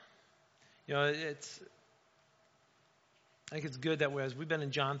I think it's good that as we've been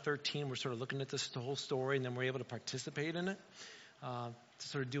in John 13, we're sort of looking at this whole story, and then we're able to participate in it, to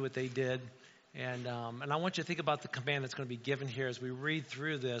sort of do what they did. And I want you to think about the command that's going to be given here as we read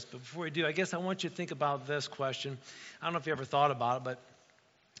through this. But before we do, I guess I want you to think about this question. I don't know if you ever thought about it, but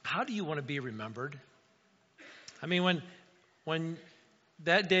how do you want to be remembered? I mean, when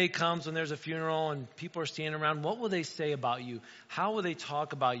that day comes, when there's a funeral and people are standing around, what will they say about you? How will they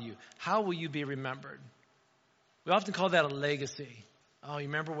talk about you? How will you be remembered? We often call that a legacy. Oh, you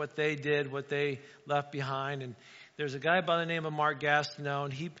remember what they did, what they left behind. And there's a guy by the name of Mark Gastineau,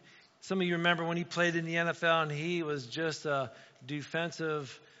 and some of you remember when he played in the NFL, and he was just a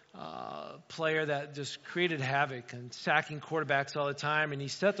defensive player that just created havoc and sacking quarterbacks all the time. And he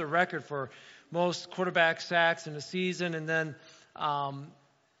set the record for most quarterback sacks in a season. And then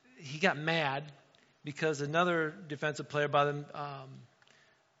he got mad because another defensive player by the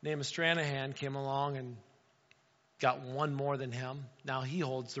name of Stranahan came along and got one more than him. Now he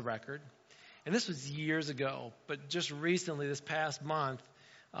holds the record. And this was years ago, but just recently, this past month,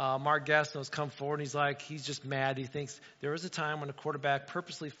 Mark Gastineau's come forward, and he's just mad. He thinks there was a time when a quarterback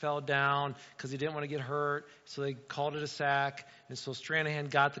purposely fell down because he didn't want to get hurt, so they called it a sack, and so Stranahan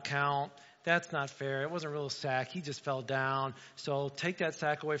got the count. That's not fair. It wasn't a real sack. He just fell down. So take that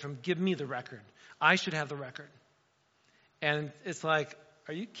sack away from him. Give me the record. I should have the record. And it's like,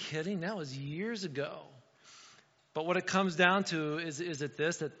 are you kidding? That was years ago. But what it comes down to is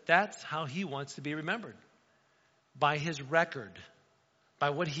that's how he wants to be remembered. By his record. By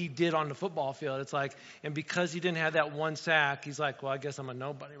what he did on the football field. It's like, and because he didn't have that one sack, he's like, well, I guess I'm a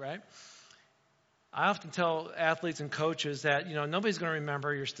nobody, right? I often tell athletes and coaches that, nobody's going to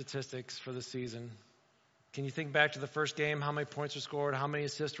remember your statistics for the season. Can you think back to the first game, how many points were scored, how many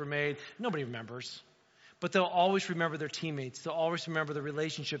assists were made? Nobody remembers. But they'll always remember their teammates. They'll always remember the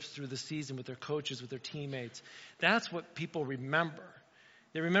relationships through the season with their coaches, with their teammates. That's what people remember.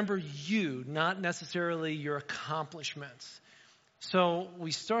 They remember you, not necessarily your accomplishments. So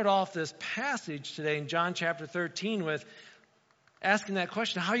we start off this passage today in John chapter 13 with asking that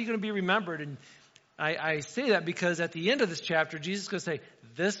question, how are you going to be remembered? And I say that because at the end of this chapter, Jesus is going to say,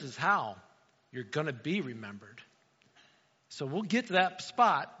 this is how you're going to be remembered. So we'll get to that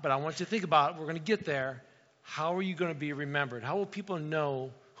spot, but I want you to think about it. We're going to get there. How are you going to be remembered? How will people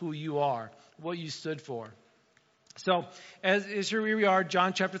know who you are, what you stood for? So as here we are,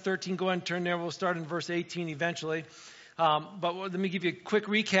 John chapter 13. Go ahead and turn there. We'll start in verse 18 eventually. But let me give you a quick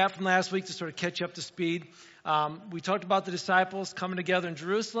recap from last week to sort of catch you up to speed. We talked about the disciples coming together in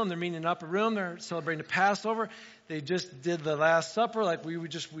Jerusalem. They're meeting in an upper room. They're celebrating the Passover. They just did the Last Supper, like we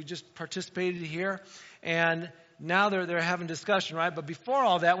just participated here. And now they're having discussion, right? But before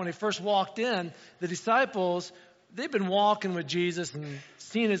all that, when they first walked in, the disciples, they've been walking with Jesus and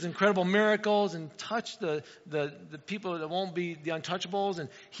seeing his incredible miracles and touched the people that won't be the untouchables and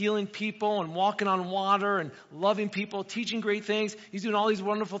healing people and walking on water and loving people, teaching great things. He's doing all these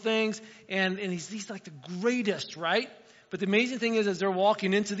wonderful things, and he's like the greatest, right? But the amazing thing is, as they're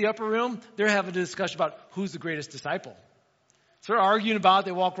walking into the upper room, they're having a discussion about who's the greatest disciple. So they're arguing about it.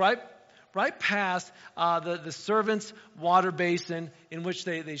 They walk right past the servants' water basin, in which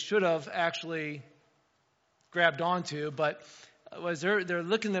they should have actually grabbed onto. But as they're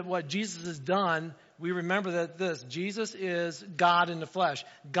looking at what Jesus has done, we remember that Jesus is God in the flesh.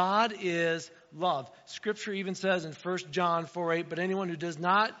 God is love. Scripture even says in 1 John 4:8, but anyone who does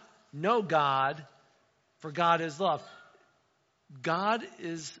not know God, for God is love. God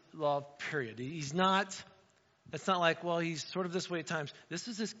is love, period. It's not like, well, he's sort of this way at times. This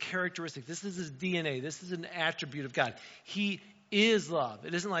is his characteristic. This is his DNA. This is an attribute of God. He is love.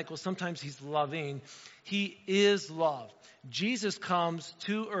 It isn't like, well, sometimes he's loving. He is love. Jesus comes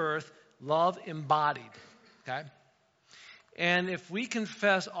to earth, love embodied. Okay? And if we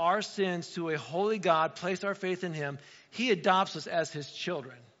confess our sins to a holy God, place our faith in him, he adopts us as his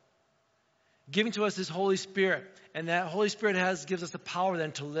children, giving to us his Holy Spirit. And that Holy Spirit gives us the power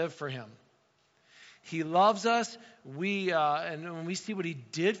then to live for him. He loves us. And when we see what he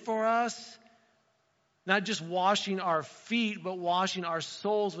did for us, not just washing our feet, but washing our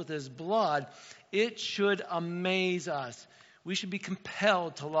souls with his blood, it should amaze us. We should be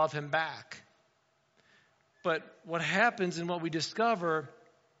compelled to love him back. But what happens and what we discover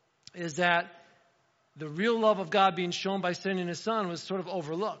is that the real love of God being shown by sending his son was sort of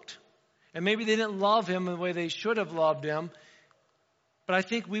overlooked. And maybe they didn't love him the way they should have loved him. But I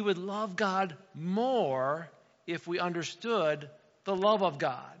think we would love God more if we understood the love of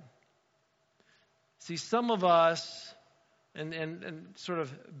God. See, some of us, and sort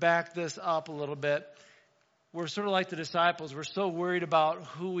of back this up a little bit, we're sort of like the disciples. We're so worried about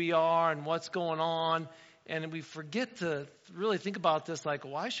who we are and what's going on. And we forget to really think about this, like,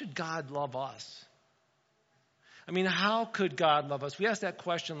 why should God love us? I mean, how could God love us? We asked that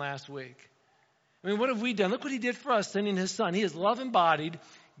question last week. I mean, what have we done? Look what he did for us, sending his son. He is love embodied,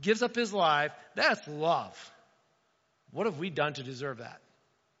 gives up his life. That's love. What have we done to deserve that?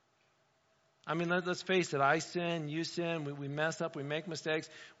 I mean, let's face it. I sin, you sin, we mess up, we make mistakes.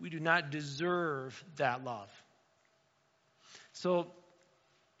 We do not deserve that love. So,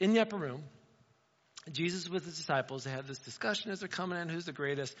 in the upper room, Jesus with his disciples, they have this discussion as they're coming in, who's the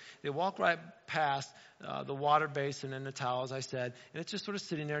greatest. They walk right past the water basin and the towel, as I said, and it's just sort of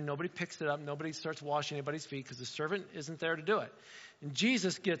sitting there. Nobody picks it up. Nobody starts washing anybody's feet because the servant isn't there to do it. And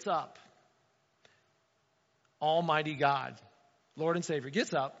Jesus gets up. Almighty God, Lord and Savior,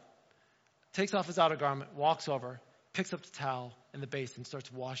 gets up, takes off his outer garment, walks over, picks up the towel and the basin,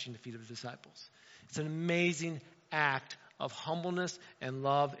 starts washing the feet of the disciples. It's an amazing act of humbleness and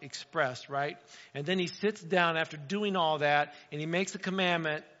love expressed, right? And then he sits down after doing all that, and he makes a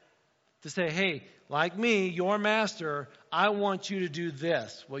commandment to say, hey, like me, your master, I want you to do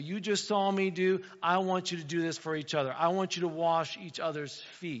this. What you just saw me do, I want you to do this for each other. I want you to wash each other's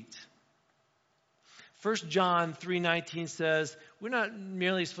feet. 1 John 3:19 says, we're not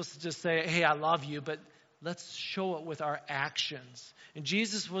merely supposed to just say, hey, I love you, but let's show it with our actions. And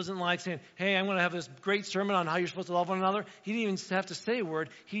Jesus wasn't like saying, hey, I'm going to have this great sermon on how you're supposed to love one another. He didn't even have to say a word.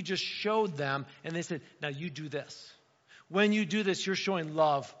 He just showed them, and they said, now you do this. When you do this, you're showing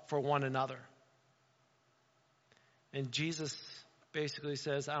love for one another. And Jesus basically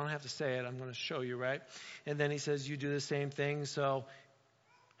says, I don't have to say it. I'm going to show you, right? And then he says, you do the same thing. So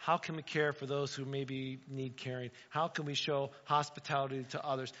how can we care for those who maybe need caring? How can we show hospitality to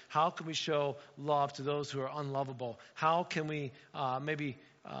others? How can we show love to those who are unlovable? How can we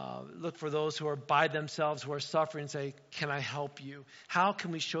look for those who are by themselves, who are suffering, and say, can I help you? How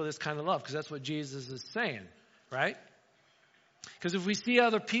can we show this kind of love? Because that's what Jesus is saying, right? Because if we see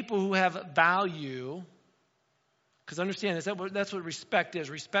other people who have value, because understand, that's what respect is.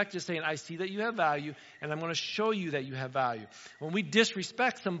 Respect is saying, I see that you have value, and I'm going to show you that you have value. When we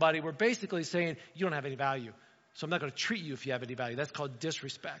disrespect somebody, we're basically saying, you don't have any value. So I'm not going to treat you if you have any value. That's called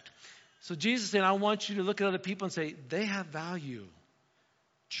disrespect. So Jesus is saying, I want you to look at other people and say, they have value.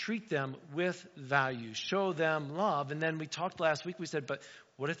 Treat them with value. Show them love. And then we talked last week, we said, but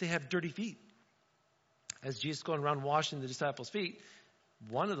what if they have dirty feet? As Jesus is going around washing the disciples' feet,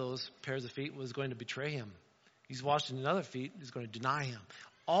 one of those pairs of feet was going to betray him. He's washing another feet. He's going to deny him.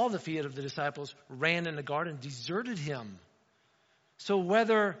 All the feet of the disciples ran in the garden, deserted him. So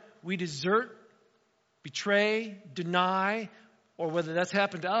whether we desert, betray, deny, or whether that's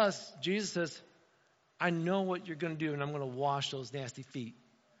happened to us, Jesus says, I know what you're going to do, and I'm going to wash those nasty feet.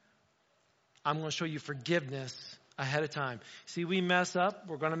 I'm going to show you forgiveness ahead of time. See, we mess up.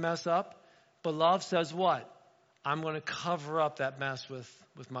 We're going to mess up. But love says what? I'm going to cover up that mess with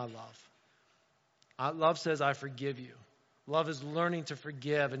my love. Love says, I forgive you. Love is learning to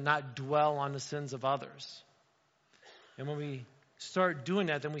forgive and not dwell on the sins of others. And when we start doing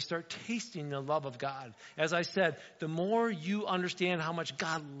that, then we start tasting the love of God. As I said, the more you understand how much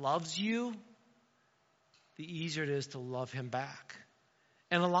God loves you, the easier it is to love him back.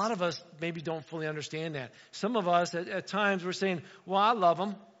 And a lot of us maybe don't fully understand that. Some of us, at times, we're saying, well, I love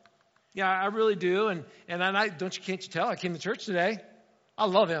him. Yeah, I really do. And can't you tell? I came to church today. I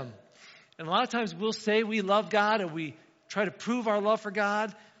love him. And a lot of times we'll say we love God and we try to prove our love for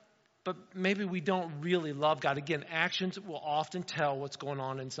God, but maybe we don't really love God. Again, actions will often tell what's going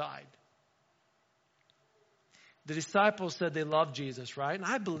on inside. The disciples said they loved Jesus, right? And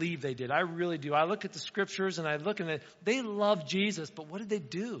I believe they did. I really do. I look at the scriptures and I look at it. They loved Jesus, but what did they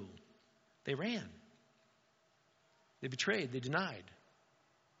do? They ran. They betrayed. They denied.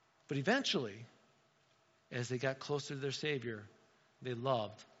 But eventually, as they got closer to their Savior, they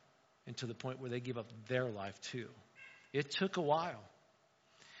loved. And to the point where they give up their life too. It took a while.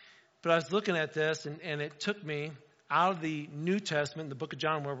 But I was looking at this, and it took me out of the New Testament, the book of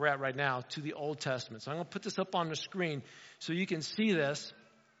John, where we're at right now, to the Old Testament. So I'm going to put this up on the screen so you can see this.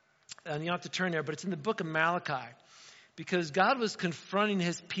 And you don't have to turn there, but it's in the book of Malachi. Because God was confronting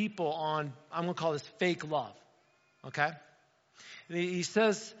his people on, I'm going to call this fake love. Okay? And he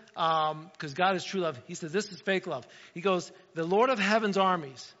says, because God is true love, he says, this is fake love. He goes, the Lord of heaven's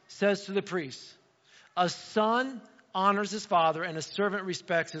armies says to the priests, a son honors his father and a servant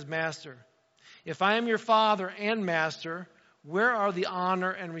respects his master. If I am your father and master, where are the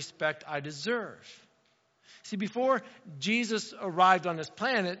honor and respect I deserve? See, before Jesus arrived on this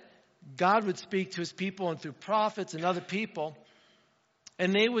planet, God would speak to his people and through prophets and other people.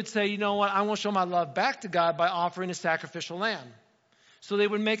 And they would say, you know what, I want to show my love back to God by offering a sacrificial lamb. So they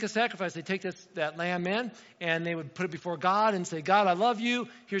would make a sacrifice. They'd take that lamb in, and they would put it before God and say, God, I love you.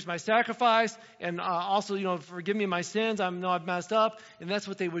 Here's my sacrifice. And also, forgive me my sins. I know I've messed up. And that's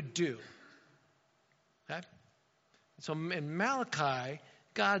what they would do. Okay? So in Malachi,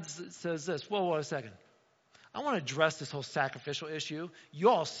 God says this. Whoa, a second. I want to address this whole sacrificial issue. You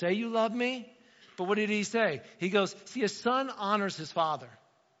all say you love me, but what did he say? He goes, see, a son honors his father,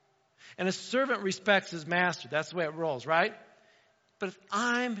 and a servant respects his master. That's the way it rolls, right? But if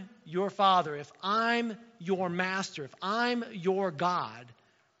I'm your father, if I'm your master, if I'm your God,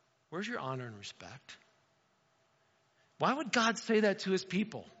 where's your honor and respect? Why would God say that to his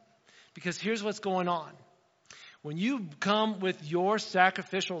people? Because here's what's going on. When you come with your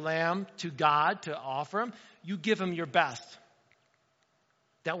sacrificial lamb to God to offer him, you give him your best.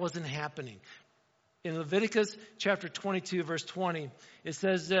 That wasn't happening. In Leviticus chapter 22, verse 20, it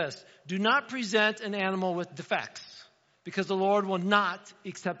says this, do not present an animal with defects, because the Lord will not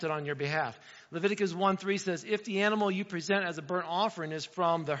accept it on your behalf. Leviticus 1:3 says, if the animal you present as a burnt offering is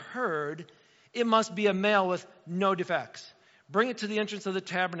from the herd, it must be a male with no defects. Bring it to the entrance of the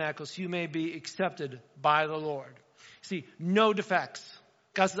tabernacle so you may be accepted by the Lord. See, no defects.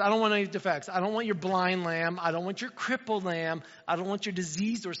 God says, I don't want any defects. I don't want your blind lamb. I don't want your crippled lamb. I don't want your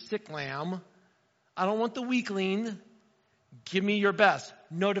diseased or sick lamb. I don't want the weakling. Give me your best.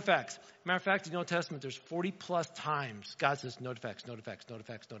 No defects. Matter of fact, in the Old Testament, there's 40 plus times God says, no defects, no defects, no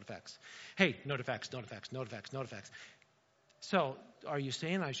defects, no defects. Hey, no defects, no defects, no defects, no defects. So, are you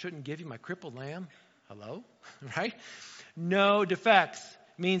saying I shouldn't give you my crippled lamb? Hello? Right? No defects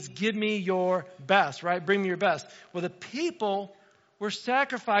means give me your best, right? Bring me your best. Well, the people were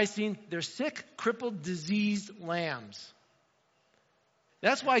sacrificing their sick, crippled, diseased lambs.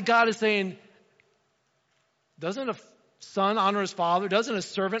 That's why God is saying, doesn't a son honor his father? Doesn't a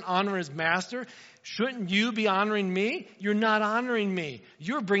servant honor his master? Shouldn't you be honoring me? You're not honoring me.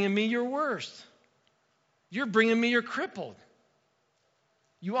 You're bringing me your worst. You're bringing me your crippled.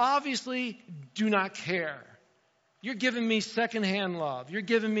 You obviously do not care. You're giving me secondhand love. You're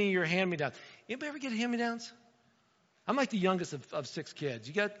giving me your hand-me-downs. Anybody ever get hand-me-downs? I'm like the youngest of 6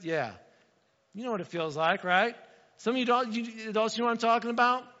 kids. Yeah. You know what it feels like, right? Some of you adults, you know what I'm talking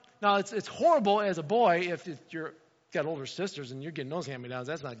about? Now, it's horrible as a boy if you're got older sisters and you're getting those hand-me-downs.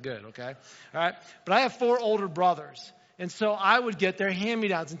 That's not good, okay? All right? But I have 4 older brothers. And so I would get their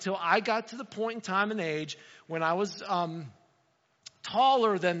hand-me-downs until I got to the point in time and age when I was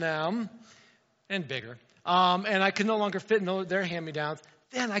taller than them and bigger. And I could no longer fit in their hand-me-downs.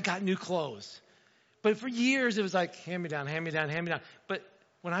 Then I got new clothes. But for years, it was like hand-me-down, hand-me-down, hand-me-down. But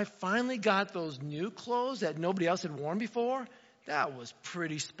when I finally got those new clothes that nobody else had worn before, that was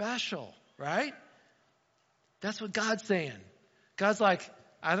pretty special, right? That's what God's saying. God's like,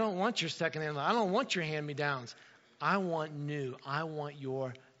 I don't want your second-hand. I don't want your hand-me-downs. I want new. I want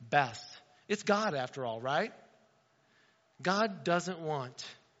your best. It's God, after all, right? God doesn't want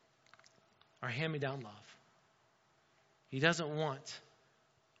our hand-me-down love. He doesn't want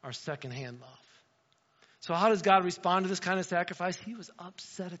our second-hand love. So how does God respond to this kind of sacrifice? He was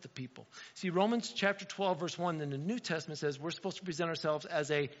upset at the people. See, Romans chapter 12, verse 1 in the New Testament says we're supposed to present ourselves as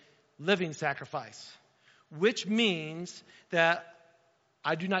a living sacrifice, which means that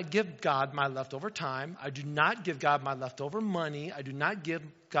I do not give God my leftover time. I do not give God my leftover money. I do not give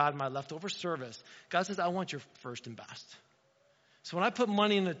God my leftover service. God says, I want your first and best. So when I put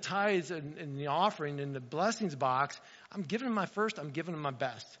money in the tithes and in the offering, in the blessings box, I'm giving him my first, I'm giving him my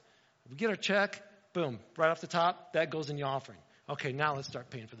best. We get our check, boom, right off the top, that goes in the offering. Okay, now let's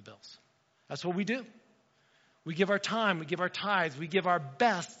start paying for the bills. That's what we do. We give our time, we give our tithes, we give our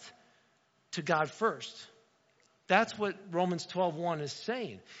best to God first. That's what Romans 12:1 is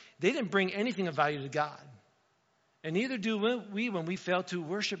saying. They didn't bring anything of value to God. And neither do we when we fail to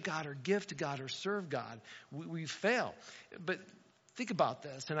worship God or give to God or serve God. We fail. But think about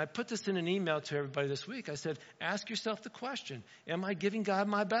this. And I put this in an email to everybody this week. I said, ask yourself the question, am I giving God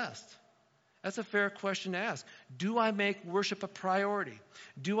my best? That's a fair question to ask. Do I make worship a priority?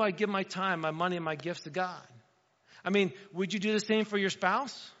 Do I give my time, my money, and my gifts to God? I mean, would you do the same for your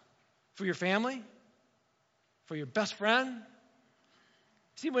spouse? For your family? For your best friend?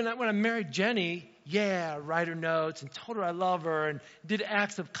 See, when I married Jenny, write her notes and told her I love her and did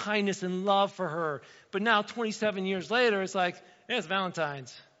acts of kindness and love for her. But now, 27 years later, it's like, it's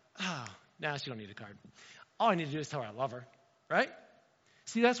Valentine's. Now she don't need a card. All I need to do is tell her I love her, right?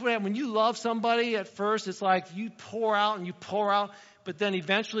 See, that's what happens. When you love somebody at first, it's like you pour out, but then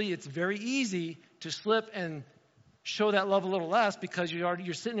eventually it's very easy to slip and show that love a little less because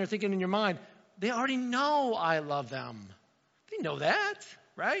you're sitting there thinking in your mind, they already know I love them. They know that,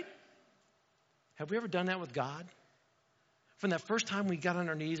 right? Have we ever done that with God? From that first time we got on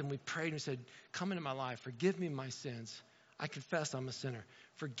our knees and we prayed and we said, come into my life, forgive me my sins. I confess I'm a sinner.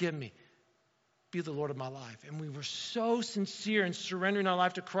 Forgive me. Be the Lord of my life. And we were so sincere in surrendering our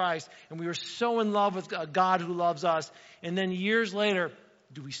life to Christ, and we were so in love with a God who loves us. And then years later,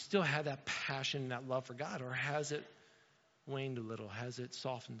 do we still have that passion and that love for God, or has it waned a little? Has it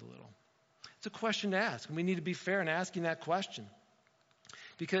softened a little? It's a question to ask, and we need to be fair in asking that question.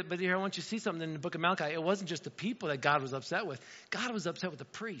 But here I want you to see something in the book of Malachi. It wasn't just the people that God was upset with. God was upset with the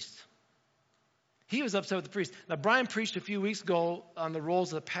priests. He was upset with the priests. Now, Brian preached a few weeks ago on the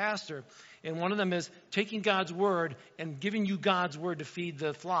roles of the pastor, and one of them is taking God's word and giving you God's word to feed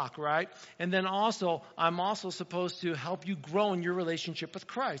the flock, right? And then also, I'm also supposed to help you grow in your relationship with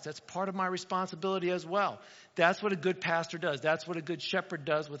Christ. That's part of my responsibility as well. That's what a good pastor does. That's what a good shepherd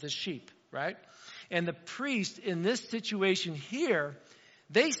does with his sheep, right? And the priest in this situation here,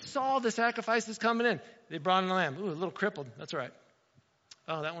 they saw the sacrifices coming in. They brought in a lamb. Ooh, a little crippled. That's all right.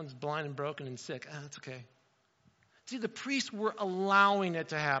 Oh, that one's blind and broken and sick. That's okay. See, the priests were allowing it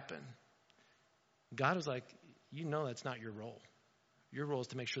to happen. God was like, you know that's not your role. Your role is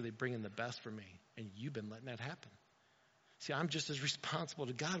to make sure they bring in the best for me. And you've been letting that happen. See, I'm just as responsible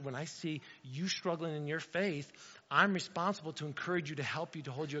to God. When I see you struggling in your faith, I'm responsible to encourage you, to help you,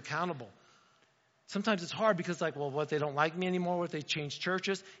 to hold you accountable. Sometimes it's hard because like, well, what, they don't like me anymore? What, they change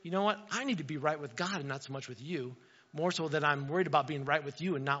churches? You know what? I need to be right with God and not so much with you. More so that I'm worried about being right with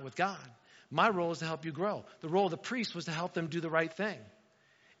you and not with God. My role is to help you grow. The role of the priest was to help them do the right thing.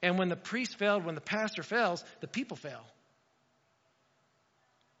 And when the priest failed, when the pastor fails, the people fail.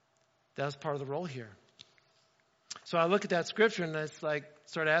 That was part of the role here. So I look at that scripture and it's like,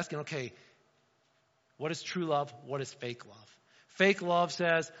 start asking, okay, what is true love? What is fake love? Fake love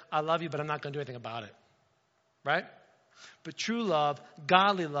says, I love you, but I'm not going to do anything about it. Right? But true love,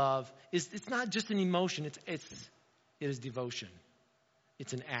 godly love, it's not just an emotion. It is devotion.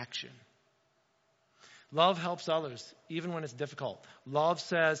 It's an action. Love helps others, even when it's difficult. Love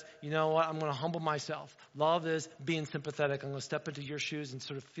says, you know what, I'm going to humble myself. Love is being sympathetic. I'm going to step into your shoes and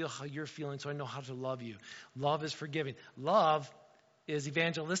sort of feel how you're feeling so I know how to love you. Love is forgiving. Love is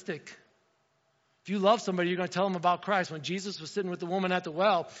evangelistic. If you love somebody, you're going to tell them about Christ. When Jesus was sitting with the woman at the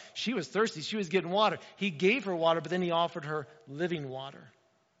well, she was thirsty. She was getting water. He gave her water, but then he offered her living water.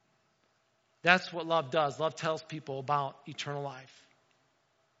 That's what love does. Love tells people about eternal life.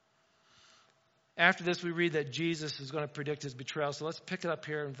 After this, we read that Jesus is going to predict his betrayal. So let's pick it up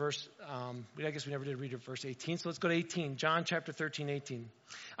here in verse, I guess we never did read it, verse 18. So let's go to 18, John chapter 13, 18.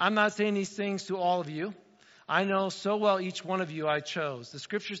 I'm not saying these things to all of you. I know so well each one of you I chose. The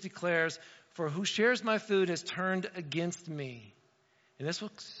scriptures declares, for who shares my food has turned against me. And this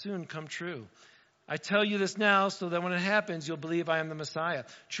will soon come true. I tell you this now so that when it happens, you'll believe I am the Messiah.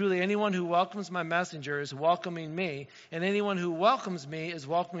 Truly, anyone who welcomes my messenger is welcoming me, and anyone who welcomes me is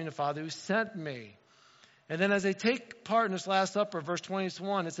welcoming the Father who sent me. And then as they take part in this Last Supper, verse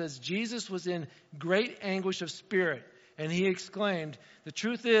 21, it says, Jesus was in great anguish of spirit, and he exclaimed, the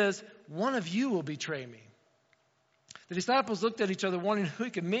truth is, one of you will betray me. The disciples looked at each other wondering who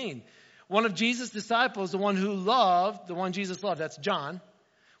it could mean. One of Jesus' disciples, the one who loved, the one Jesus loved, that's John,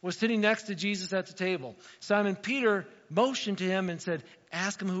 was sitting next to Jesus at the table. Simon Peter motioned to him and said,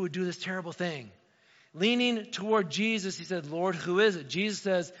 ask him who would do this terrible thing. Leaning toward Jesus, he said, Lord, who is it? Jesus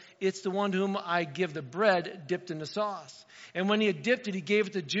says, it's the one to whom I give the bread dipped in the sauce. And when he had dipped it, he gave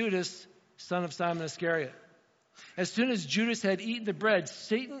it to Judas, son of Simon Iscariot. As soon as Judas had eaten the bread,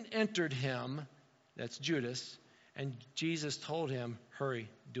 Satan entered him, that's Judas, and Jesus told him, hurry,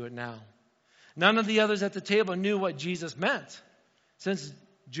 do it now. None of the others at the table knew what Jesus meant. Since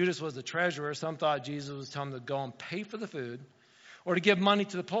Judas was the treasurer, some thought Jesus was telling him to go and pay for the food or to give money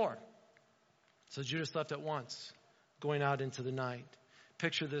to the poor. So Judas left at once, going out into the night.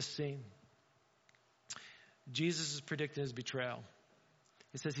 Picture this scene. Jesus is predicting his betrayal.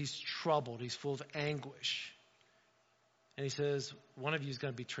 It says he's troubled. He's full of anguish. And he says, one of you is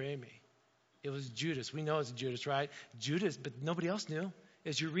going to betray me. It was Judas. We know it's Judas, right? Judas, but nobody else knew.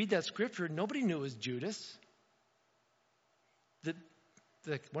 As you read that scripture, nobody knew it was Judas.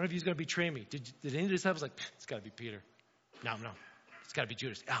 One of you is going to betray me. Did any of the disciples like, it's got to be Peter? No. It's got to be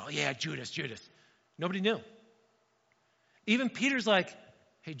Judas. Oh, yeah, Judas. Nobody knew. Even Peter's like,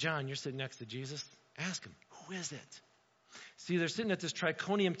 hey, John, you're sitting next to Jesus. Ask him, who is it? See, they're sitting at this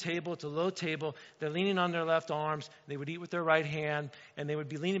triconium table. It's a low table. They're leaning on their left arms. They would eat with their right hand, and they would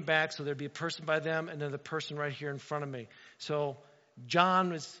be leaning back, so there'd be a person by them and then the person right here in front of me. So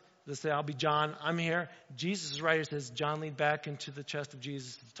John was, let's say, I'll be John. I'm here. Jesus is right here. It says John leaned back into the chest of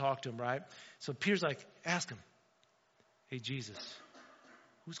Jesus to talk to him, right? So Peter's like, ask him. hey, Jesus,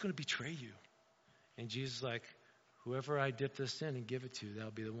 who's going to betray you? And Jesus is like, whoever I dip this in and give it to,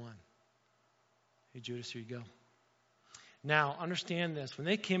 that'll be the one. Hey, Judas, here you go. Now, understand this. When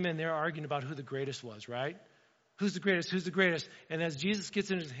they came in, they're arguing about who the greatest was, right? Who's the greatest? Who's the greatest? And as Jesus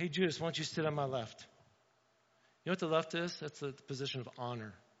gets in, he says, hey, Judas, why don't you sit on my left? You know what the left is? That's the position of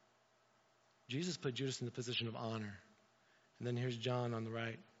honor. Jesus put Judas in the position of honor. And then here's John on the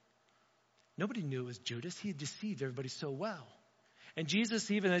right. Nobody knew it was Judas. He had deceived everybody so well. And Jesus,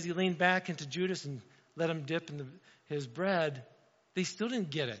 even as he leaned back into Judas and let him dip in his bread, they still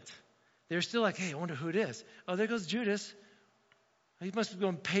didn't get it. They were still like, hey, I wonder who it is. Oh, there goes Judas. He must be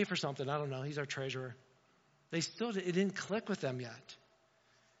going to pay for something. I don't know. He's our treasurer. It didn't click with them yet.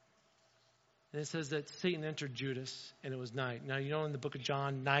 And it says that Satan entered Judas, and it was night. Now, you know in the book of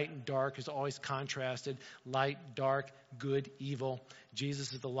John, night and dark is always contrasted. Light, dark, good, evil.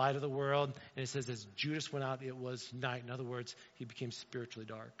 Jesus is the light of the world. And it says as Judas went out, it was night. In other words, he became spiritually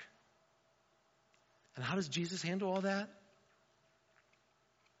dark. And how does Jesus handle all that?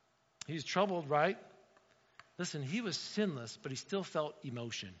 He's troubled, right? Listen, he was sinless, but he still felt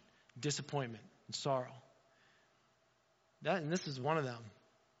emotion, disappointment, and sorrow. And this is one of them.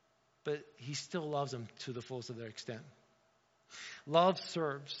 But he still loves them to the fullest of their extent. Love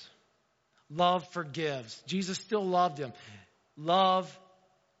serves. Love forgives. Jesus still loved him. Love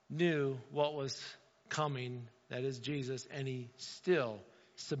knew what was coming, that is Jesus, and he still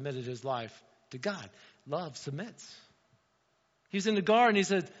submitted his life to God. Love submits. He was in the garden, he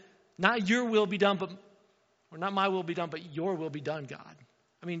said, not your will be done, or not my will be done, but your will be done, God.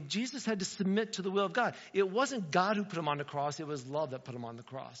 I mean, Jesus had to submit to the will of God. It wasn't God who put him on the cross. It was love that put him on the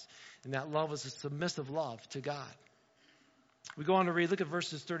cross. And that love was a submissive love to God. We go on to read. Look at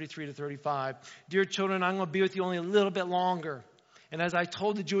verses 33 to 35. Dear children, I'm going to be with you only a little bit longer. And as I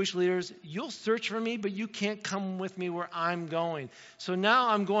told the Jewish leaders, you'll search for me, but you can't come with me where I'm going. So now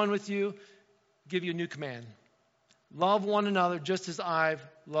I'm going with you, give you a new command. Love one another just as I've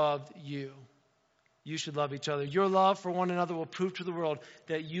loved you. You should love each other. Your love for one another will prove to the world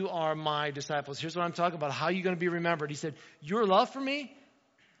that you are my disciples. Here's what I'm talking about. How are you going to be remembered? He said, your love for me,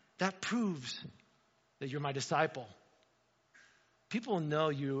 that proves that you're my disciple. People know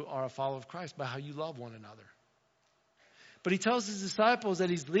you are a follower of Christ by how you love one another. But he tells his disciples that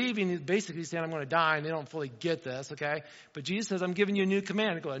he's leaving. He's basically saying, I'm going to die, and they don't fully get this, okay? But Jesus says, I'm giving you a new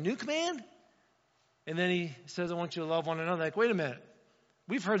command. I go, a new command? And then he says, I want you to love one another. Like, wait a minute.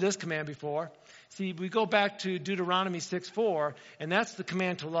 We've heard this command before. See, we go back to Deuteronomy 6:4, and that's the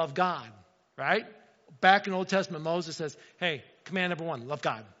command to love God, right? Back in Old Testament, Moses says, hey, command number 1, love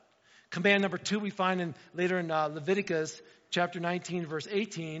God. Command number 2 we find later in Leviticus chapter 19, verse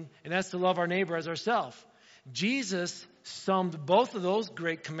 18, and that's to love our neighbor as ourselves. Jesus summed both of those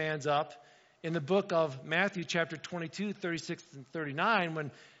great commands up in the book of Matthew chapter 22, 36 and 39,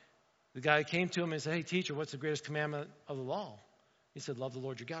 when the guy came to him and said, hey, teacher, what's the greatest commandment of the law? He said, love the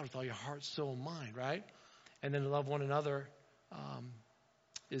Lord your God with all your heart, soul, and mind, right? And then to love one another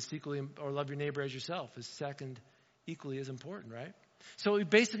is equally, or love your neighbor as yourself is second, equally as important, right? So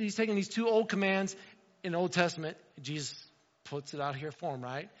basically he's taking these two old commands in the Old Testament. Jesus puts it out here for him,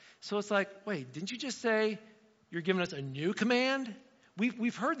 right? So it's like, wait, didn't you just say you're giving us a new command?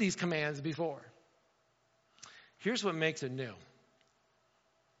 We've heard these commands before. Here's what makes it new.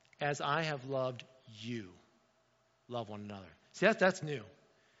 As I have loved you, love one another. See, that's new.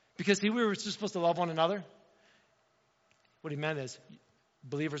 Because, see, we were just supposed to love one another. What he meant is,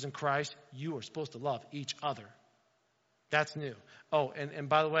 believers in Christ, you are supposed to love each other. That's new. Oh, and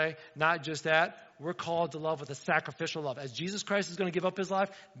by the way, not just that, we're called to love with a sacrificial love. As Jesus Christ is going to give up his life,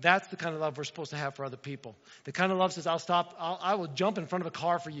 that's the kind of love we're supposed to have for other people. The kind of love says, I will jump in front of a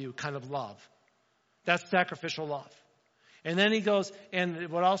car for you kind of love. That's sacrificial love. And then he goes, and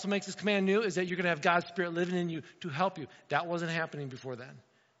what also makes this command new is that you're going to have God's Spirit living in you to help you. That wasn't happening before then.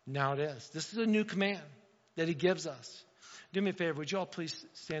 Now it is. This is a new command that he gives us. Do me a favor. Would you all please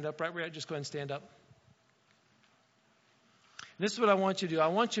stand up right where you're at? Just go ahead and stand up. And this is what I want you to do. I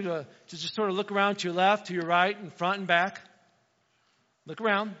want you to just sort of look around to your left, to your right, and front and back. Look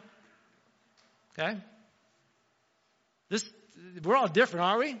around. Okay? We're all different,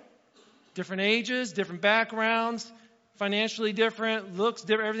 aren't we? Different ages, different backgrounds. Financially different, looks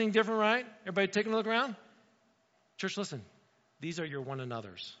different, everything different, right? Everybody taking a look around? Church, listen. These are your one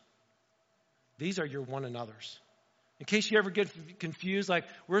another's. These are your one another's. In case you ever get confused, like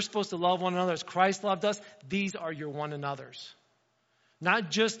we're supposed to love one another as Christ loved us, these are your one another's. Not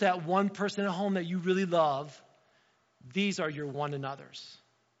just that one person at home that you really love. These are your one another's.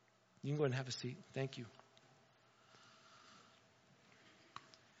 You can go ahead and have a seat. Thank you.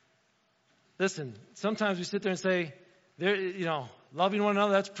 Listen, sometimes we sit there and say, loving one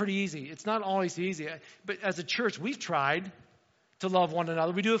another, that's pretty easy. It's not always easy. But as a church, we've tried to love one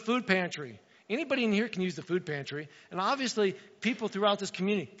another. We do a food pantry. Anybody in here can use the food pantry. And obviously, people throughout this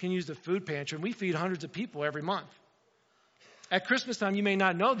community can use the food pantry. And we feed hundreds of people every month. At Christmas time, you may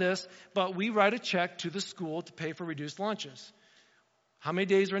not know this, but we write a check to the school to pay for reduced lunches. How many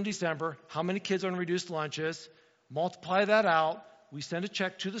days are in December? How many kids are on reduced lunches? Multiply that out. We send a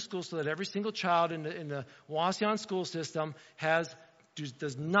check to the school so that every single child in the Wauseon school system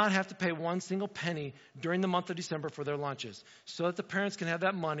does not have to pay one single penny during the month of December for their lunches, so that the parents can have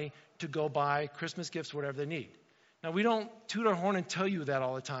that money to go buy Christmas gifts, whatever they need. Now, we don't toot our horn and tell you that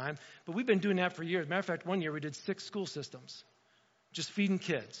all the time, but we've been doing that for years. Matter of fact, one year we did 6 school systems, just feeding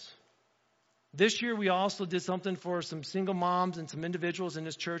kids. This year we also did something for some single moms and some individuals in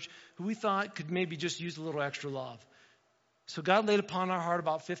this church who we thought could maybe just use a little extra love. So God laid upon our heart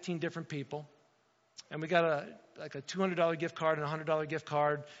about 15 different people. And we got a $200 gift card and a $100 gift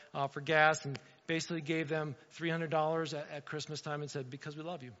card for gas, and basically gave them $300 at Christmas time and said, because we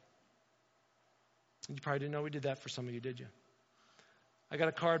love you. And you probably didn't know we did that for some of you, did you? I got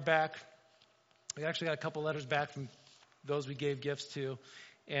a card back. I actually got a couple letters back from those we gave gifts to.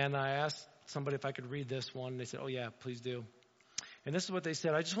 And I asked somebody if I could read this one. And they said, oh, yeah, please do. And this is what they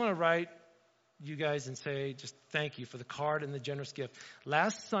said. I just want to write you guys and say just thank you for the card and the generous gift.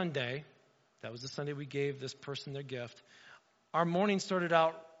 Last Sunday, that was the Sunday we gave this person their gift, our morning started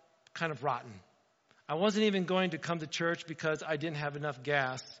out kind of rotten. I wasn't even going to come to church because I didn't have enough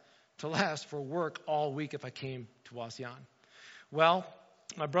gas to last for work all week if I came to Wauseon. Well,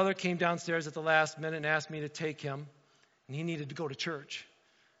 my brother came downstairs at the last minute and asked me to take him, and he needed to go to church.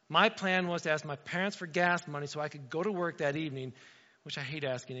 My plan was to ask my parents for gas money so I could go to work that evening, which I hate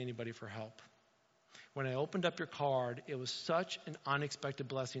asking anybody for help. When I opened up your card, it was such an unexpected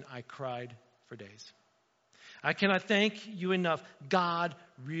blessing, I cried for days. I cannot thank you enough. God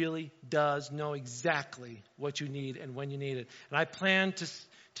really does know exactly what you need and when you need it. And I plan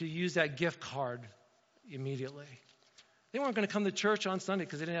to use that gift card immediately. They weren't going to come to church on Sunday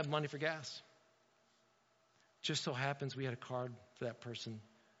because they didn't have money for gas. Just so happens we had a card for that person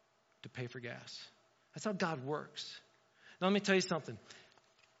to pay for gas. That's how God works. Now let me tell you something.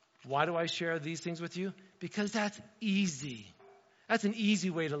 Why do I share these things with you? Because that's easy. That's an easy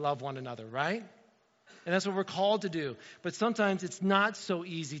way to love one another, right? And that's what we're called to do. But sometimes it's not so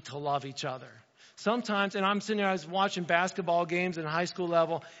easy to love each other. Sometimes, and I'm sitting there, I was watching basketball games in high school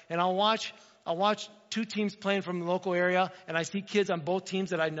level, and I'll watch 2 teams playing from the local area, and I see kids on both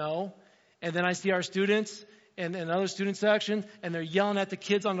teams that I know, and then I see our students in another student section, and they're yelling at the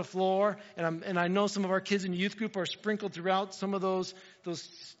kids on the floor, and I know some of our kids in youth group are sprinkled throughout some of those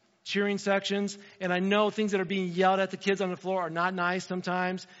cheering sections, and I know things that are being yelled at the kids on the floor are not nice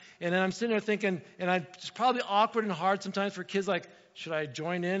sometimes. And then I'm sitting there thinking, it's probably awkward and hard sometimes for kids like, should I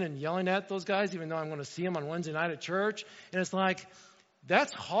join in and yelling at those guys even though I'm going to see them on Wednesday night at church? And it's like,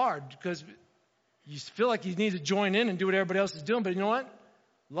 that's hard because you feel like you need to join in and do what everybody else is doing. But you know what?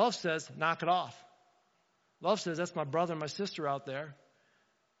 Love says, knock it off. Love says, that's my brother and my sister out there.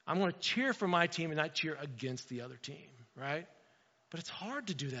 I'm going to cheer for my team and not cheer against the other team, right? But it's hard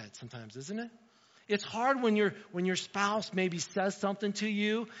to do that sometimes, isn't it? It's hard when your spouse maybe says something to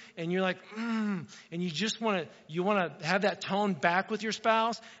you and you're like, and you just want to have that tone back with your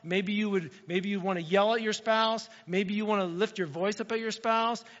spouse. Maybe you want to yell at your spouse. Maybe you want to lift your voice up at your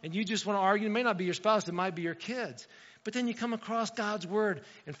spouse, and you just want to argue. It may not be your spouse, it might be your kids. But then you come across God's word.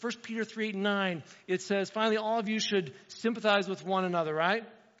 In 1 Peter 3:9, it says, finally, all of you should sympathize with one another, right?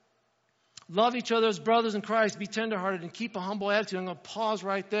 Love each other as brothers in Christ. Be tenderhearted and keep a humble attitude. I'm going to pause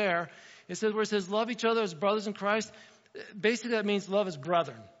right there. It says, love each other as brothers in Christ. Basically, that means love as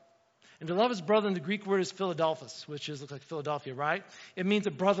brethren. And to love as brethren, the Greek word is Philadelphus, which looks like Philadelphia, right? It means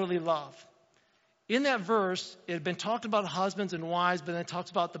a brotherly love. In that verse, it had been talking about husbands and wives, but then it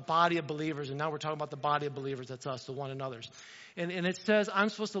talks about the body of believers. And now we're talking about the body of believers. That's us, the one another's. And it says, I'm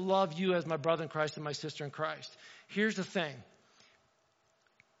supposed to love you as my brother in Christ and my sister in Christ. Here's the thing.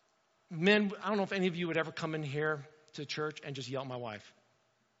 Men, I don't know if any of you would ever come in here to church and just yell at my wife.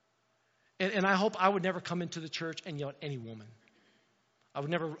 And I hope I would never come into the church and yell at any woman. I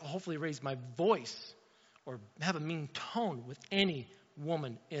would never hopefully raise my voice or have a mean tone with any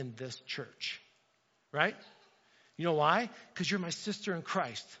woman in this church. Right? You know why? Because you're my sister in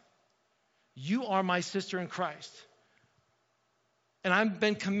Christ. You are my sister in Christ. And I've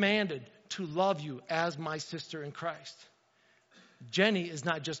been commanded to love you as my sister in Christ. Jenny is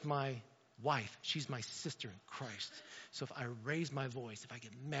not just my wife. She's my sister in Christ. So if I raise my voice, if I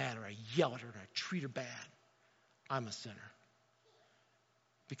get mad or I yell at her or I treat her bad, I'm a sinner.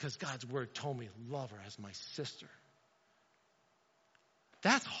 Because God's word told me to love her as my sister.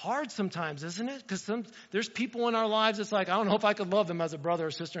 That's hard sometimes, isn't it? Because there's people in our lives that's like, I don't know if I could love them as a brother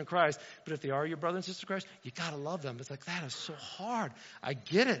or sister in Christ. But if they are your brother and sister in Christ, you got to love them. It's like, that is so hard. I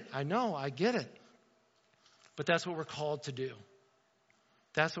get it. I know. I get it. But that's what we're called to do.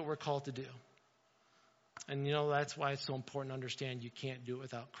 That's what we're called to do. And that's why it's so important to understand you can't do it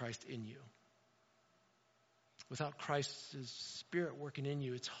without Christ in you. Without Christ's Spirit working in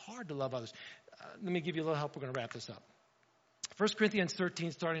you, it's hard to love others. Let me give you a little help. We're going to wrap this up. 1 Corinthians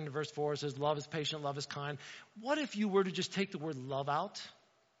 13, starting in verse 4, says, love is patient, love is kind. What if you were to just take the word love out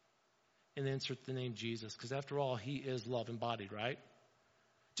and then insert the name Jesus? Because after all, he is love embodied, right?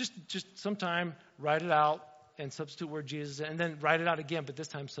 Just sometime write it out and substitute word Jesus, and then write it out again, but this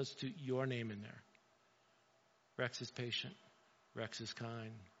time substitute your name in there. Rex is patient. Rex is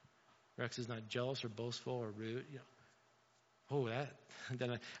kind. Rex is not jealous or boastful or rude.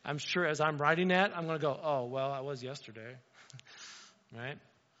 Then I'm sure as I'm writing that, I'm going to go, oh, well, I was yesterday. Right?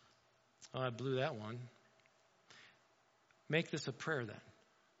 Oh, I blew that one. Make this a prayer then.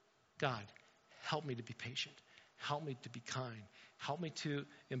 God, help me to be patient. Help me to be kind. Help me to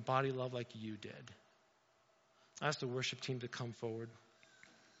embody love like you did. I asked the worship team to come forward.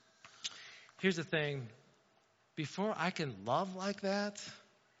 Here's the thing. Before I can love like that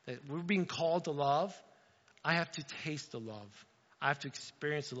we're being called to love, I have to taste the love. I have to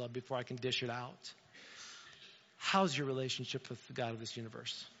experience the love before I can dish it out. How's your relationship with the God of this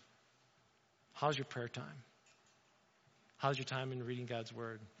universe? How's your prayer time? How's your time in reading God's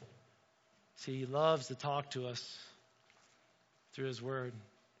word? See, he loves to talk to us through his word.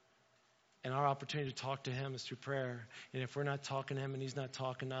 And our opportunity to talk to him is through prayer. And if we're not talking to him and he's not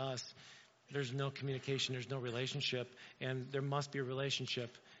talking to us, there's no communication, there's no relationship. And there must be a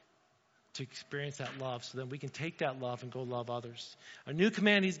relationship to experience that love so then we can take that love and go love others. A new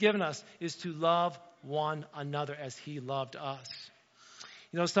command he's given us is to love one another as he loved us.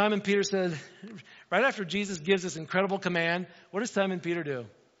 Simon Peter said, right after Jesus gives this incredible command, what does Simon Peter do?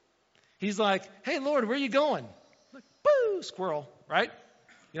 He's like, hey, Lord, where are you going? Like, boo, squirrel, right?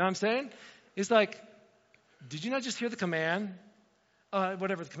 You know what I'm saying? It's like, did you not just hear the command?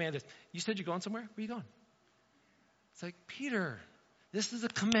 Whatever the command is. You said you're going somewhere? Where are you going? It's like, Peter, this is a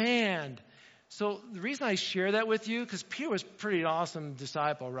command. So the reason I share that with you, because Peter was a pretty awesome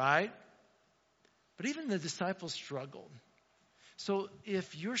disciple, right? But even the disciples struggled. So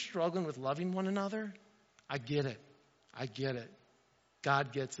if you're struggling with loving one another, I get it. I get it.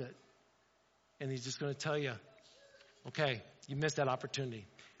 God gets it. And he's just going to tell you, okay, you missed that opportunity.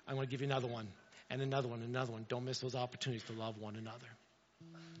 I'm going to give you another one, and another one, and another one. Don't miss those opportunities to love one another.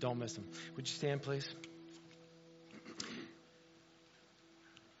 Don't miss them. Would you stand, please?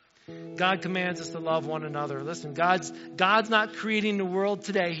 God commands us to love one another. Listen, God's not creating the world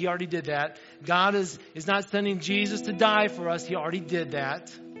today. He already did that. God is not sending Jesus to die for us. He already did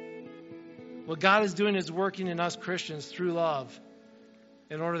that. What God is doing is working in us Christians through love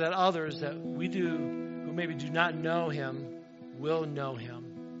in order that others that we do who maybe do not know him will know him.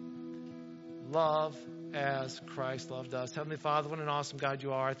 Love as Christ loved us. Heavenly Father, what an awesome God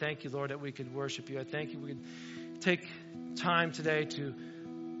you are. I thank you, Lord, that we could worship you. I thank you we could take time today to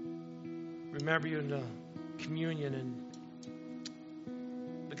remember you in the communion.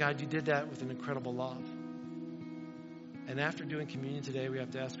 But God, you did that with an incredible love. And after doing communion today, we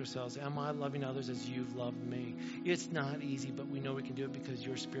have to ask ourselves, am I loving others as you've loved me? It's not easy, but we know we can do it because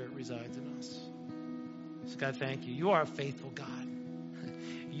your Spirit resides in us. So God, thank you. You are a faithful God.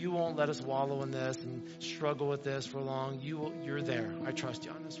 You won't let us wallow in this and struggle with this for long. You're there. I trust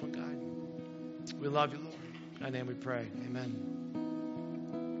you on this one, God. We love you, Lord. In thy name we pray. Amen.